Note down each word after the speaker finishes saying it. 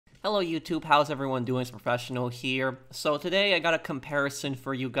Hello YouTube, how's everyone doing? It's Professional here. So today I got a comparison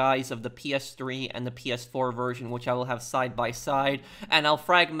for you guys of the PS3 and the PS4 version, which I will have side by side, and I'll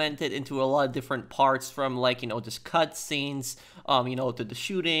fragment it into a lot of different parts from just cutscenes, to the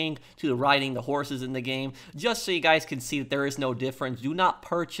shooting, to the riding the horses in the game, just so you guys can see that there is no difference. Do not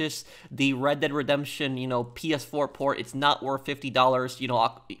purchase the Red Dead Redemption, PS4 port. It's not worth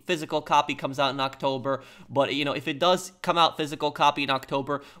 $50. Physical copy comes out in October, but if it does come out physical copy in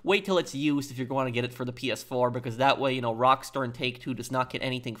October, wait till it's used if you're going to get it for the PS4, because that way, Rockstar and Take-Two does not get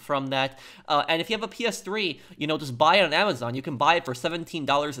anything from that. And if you have a PS3, just buy it on Amazon. You can buy it for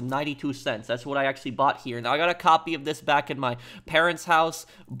 $17.92. That's what I actually bought here. Now, I got a copy of this back in my parents' house,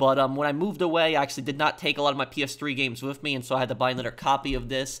 but when I moved away, I actually did not take a lot of my PS3 games with me, and so I had to buy another copy of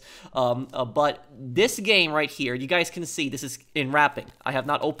this. But this game right here, you guys can see, this is in wrapping. I have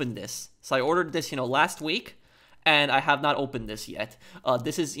not opened this. So I ordered this, last week, and I have not opened this yet.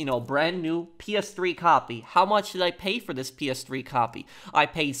 This is, brand new PS3 copy. How much did I pay for this PS3 copy? I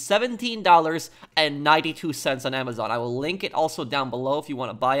paid $17.92 on Amazon. I will link it also down below if you want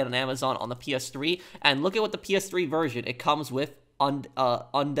to buy it on Amazon on the PS3. And look at what the PS3 version, it comes with.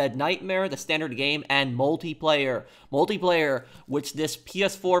 Undead Nightmare, the standard game, and multiplayer, which this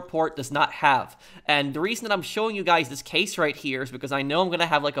PS4 port does not have. And the reason that I'm showing you guys this case right here is because I know I'm going to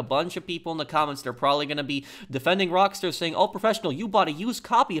have a bunch of people in the comments. They're probably going to be defending Rockstar, saying, oh, Professional, you bought a used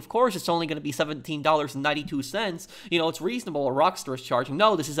copy. Of course, it's only going to be $17.92. It's reasonable what Rockstar is charging.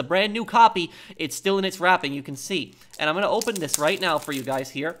 No, this is a brand new copy. It's still in its wrapping, you can see. And I'm going to open this right now for you guys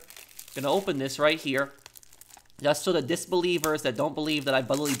here. I'm going to open this right here, just so the disbelievers that don't believe that I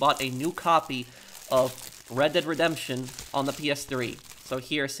literally bought a new copy of Red Dead Redemption on the PS3. So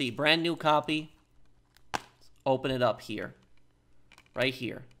here, see, brand new copy. Let's open it up here. Right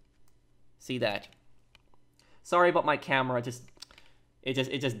here. See that? Sorry about my camera, it just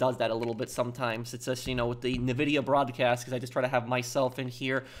does that a little bit sometimes. It's just, with the NVIDIA broadcast, because I just try to have myself in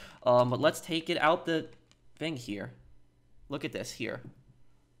here. But let's take it out the thing here. Look at this here.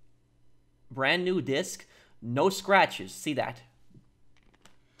 Brand new disc. No scratches, see that?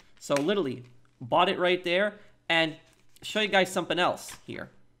 So literally, bought it right there, and show you guys something else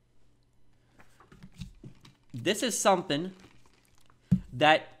here. This is something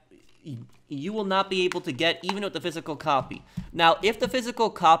that you will not be able to get even with the physical copy. Now, if the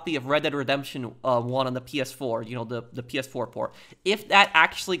physical copy of Red Dead Redemption 1 on the PS4, the PS4 port, if that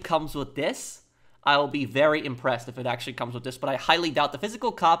actually comes with this, I will be very impressed if it actually comes with this, but I highly doubt. The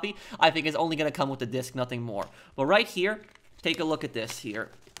physical copy, I think, is only going to come with the disc, nothing more. But right here, take a look at this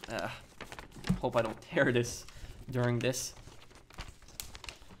here. Hope I don't tear this during this.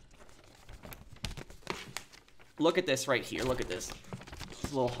 Look at this right here. Look at this.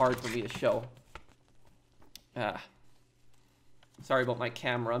 It's a little hard for me to show. Sorry about my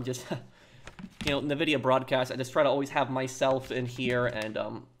camera. I'm just, NVIDIA broadcast. I just try to always have myself in here, and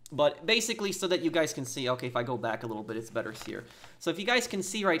but basically, so that you guys can see, okay, if I go back a little bit, it's better here. So if you guys can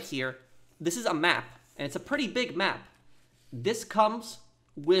see right here, this is a map, and it's a pretty big map. This comes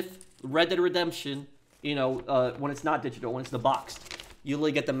with Red Dead Redemption, when it's not digital, when it's the boxed. You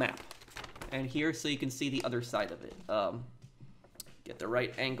really get the map. And here, so you can see the other side of it. Get the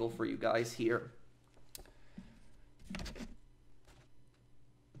right angle for you guys here.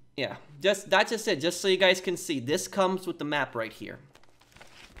 Yeah, that's just it, just so you guys can see. This comes with the map right here.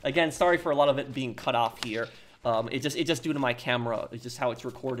 Again, sorry for a lot of it being cut off here. It's just due to my camera. It's just how it's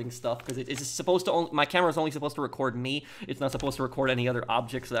recording stuff, because it's supposed to my camera is only supposed to record me. It's not supposed to record any other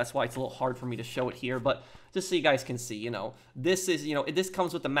object, so that's why it's a little hard for me to show it here. But just so you guys can see, this is this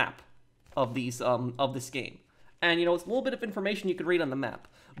comes with the map of this game. And, it's a little bit of information you could read on the map.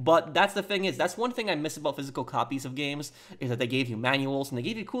 But that's the thing is, that's one thing I miss about physical copies of games, is that they gave you manuals, and they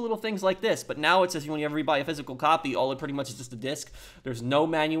gave you cool little things like this. But now it says whenever you buy a physical copy, all it pretty much is just a disc. There's no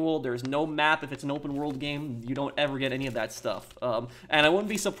manual, there's no map. If it's an open world game, you don't ever get any of that stuff. And I wouldn't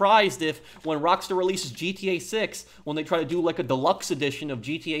be surprised if, when Rockstar releases GTA 6, when they try to do, a deluxe edition of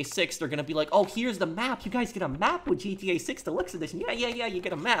GTA 6, they're gonna be like, oh, here's the map. You guys get a map with GTA 6 Deluxe Edition. Yeah, you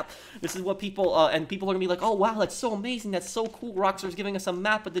get a map. This is what people, and people are gonna be like, oh, wow, that's so amazing, that's so cool. Rockstar's giving us a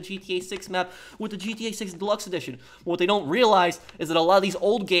map with the GTA 6 map with the GTA 6 Deluxe Edition. What they don't realize is that a lot of these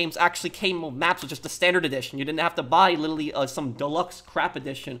old games actually came with maps with just the standard edition. You didn't have to buy literally some deluxe crap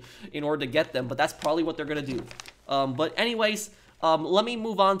edition in order to get them, but that's probably what they're gonna do. But anyways, let me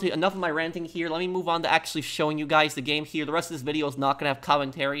move on to enough of my ranting here. Let me move on to actually showing you guys the game here. The rest of this video is not going to have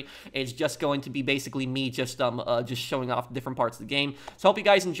commentary. It's just going to be basically me just showing off different parts of the game. So I hope you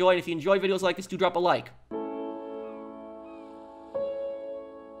guys enjoy, and if you enjoy videos like this, do drop a like.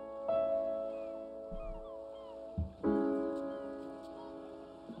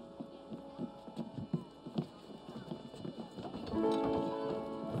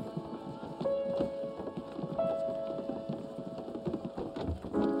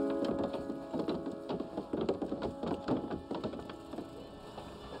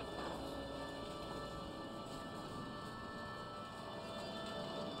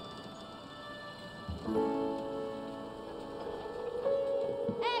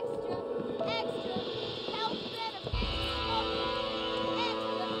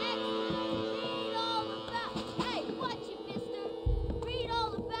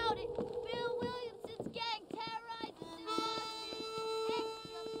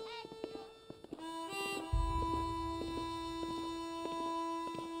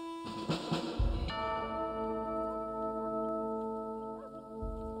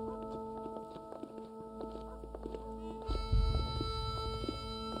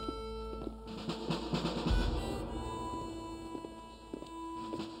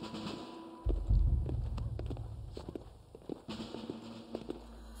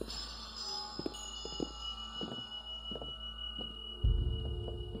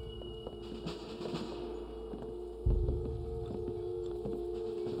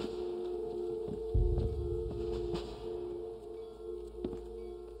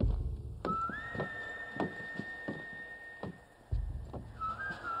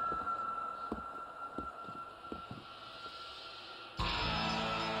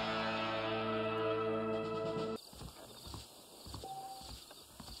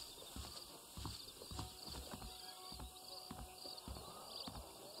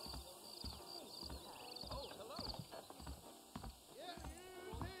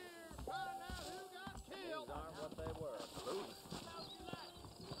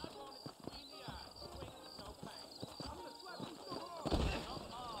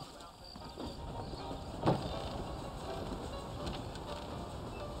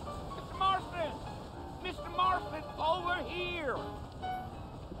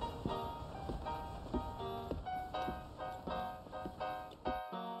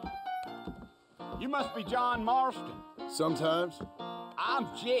 must be John Marston. Sometimes. I'm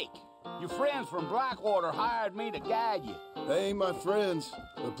Jake. Your friends from Blackwater hired me to guide you. They ain't my friends,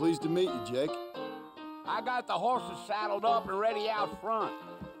 but pleased to meet you, Jake. I got the horses saddled up and ready out front.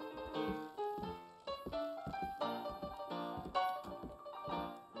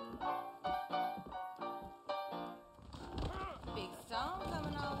 Big storm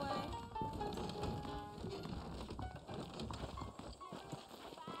coming our way.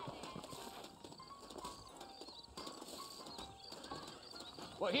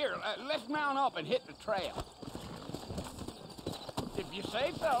 Well, here, let's mount up and hit the trail. If you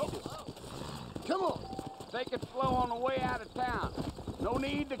say so. Come on. Take it slow on the way out of town. No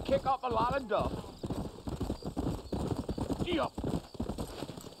need to kick up a lot of dust. Gee up.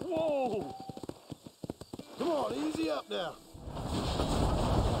 Whoa! Come on, easy up now.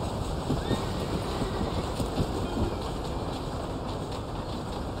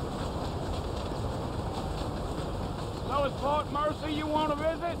 So it's Fort Mercy you want to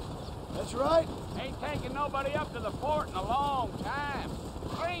visit? That's right. Ain't taking nobody up to the fort in a long time.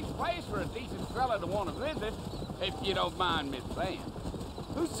 Strange place for a decent fella to want to visit, if you don't mind me saying.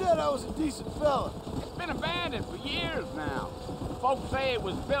 Who said I was a decent fella? It's been abandoned for years now. Folks say it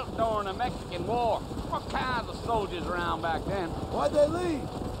was built during the Mexican War. What kinds of soldiers around back then? Why'd they leave?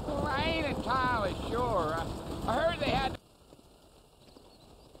 Well, I ain't entirely sure. I heard they had...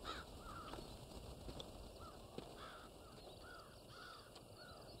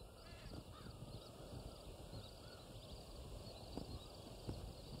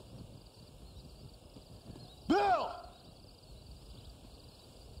 Bill!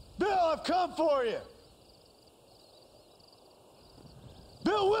 Bill, I've come for you!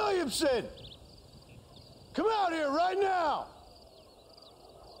 Bill Williamson! Come out here right now!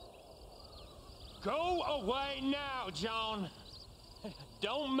 Go away now, John.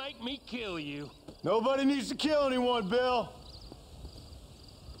 Don't make me kill you. Nobody needs to kill anyone, Bill.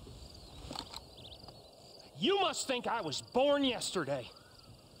 You must think I was born yesterday.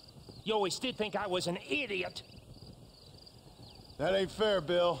 You always did think I was an idiot. That ain't fair,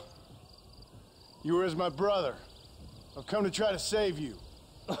 Bill. You were as my brother. I've come to try to save you.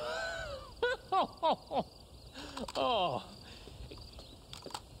 Oh.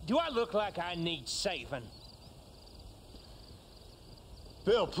 Do I look like I need saving?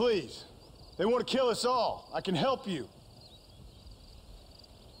 Bill, please. They want to kill us all. I can help you.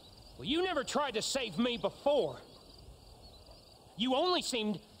 Well, you never tried to save me before. You only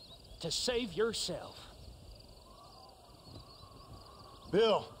seemed to save yourself.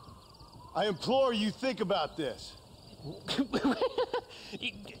 Bill, I implore you, think about this.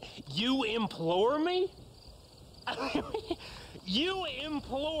 You implore me? You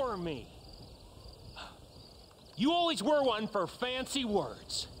implore me. You always were one for fancy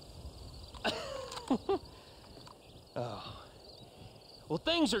words. Oh. Well,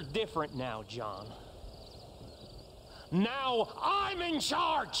 things are different now, John. Now I'm in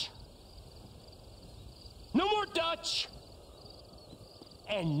charge. No more Dutch.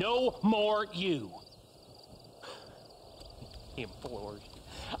 And no more you. Implores.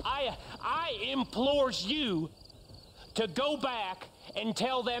 I implores you to go back and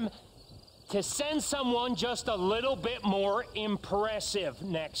tell them to send someone just a little bit more impressive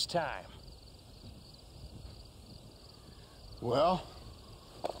next time. Well?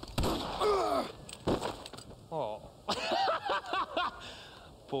 Oh.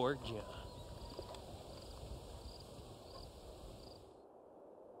 Poor John.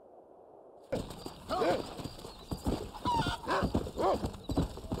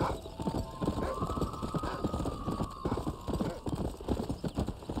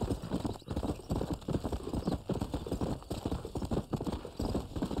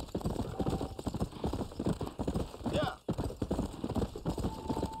 Yeah.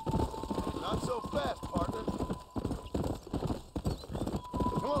 Not so fast, partner.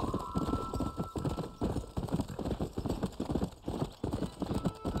 Come on.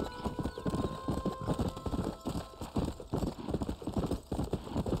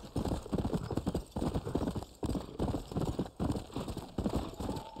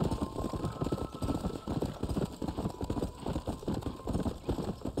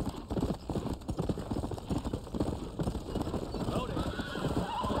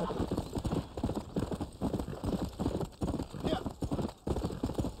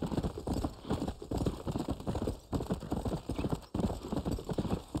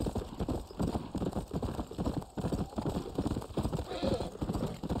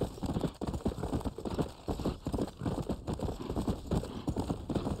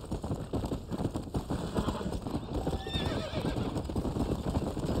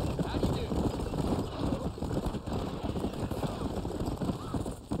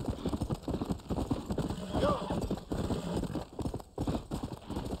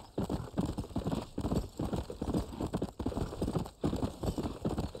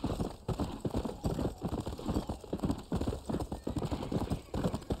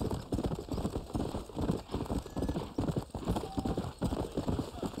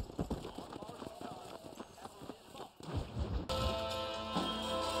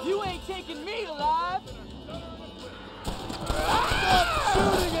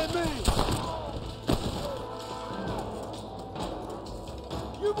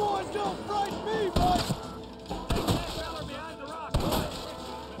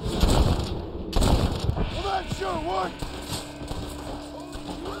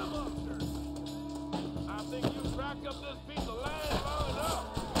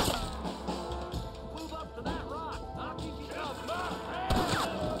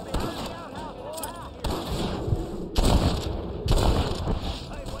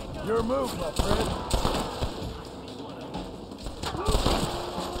 Your move, my friend.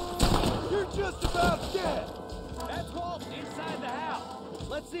 You're just about dead. That's Walt inside the house.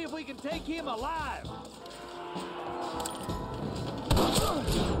 Let's see if we can take him alive.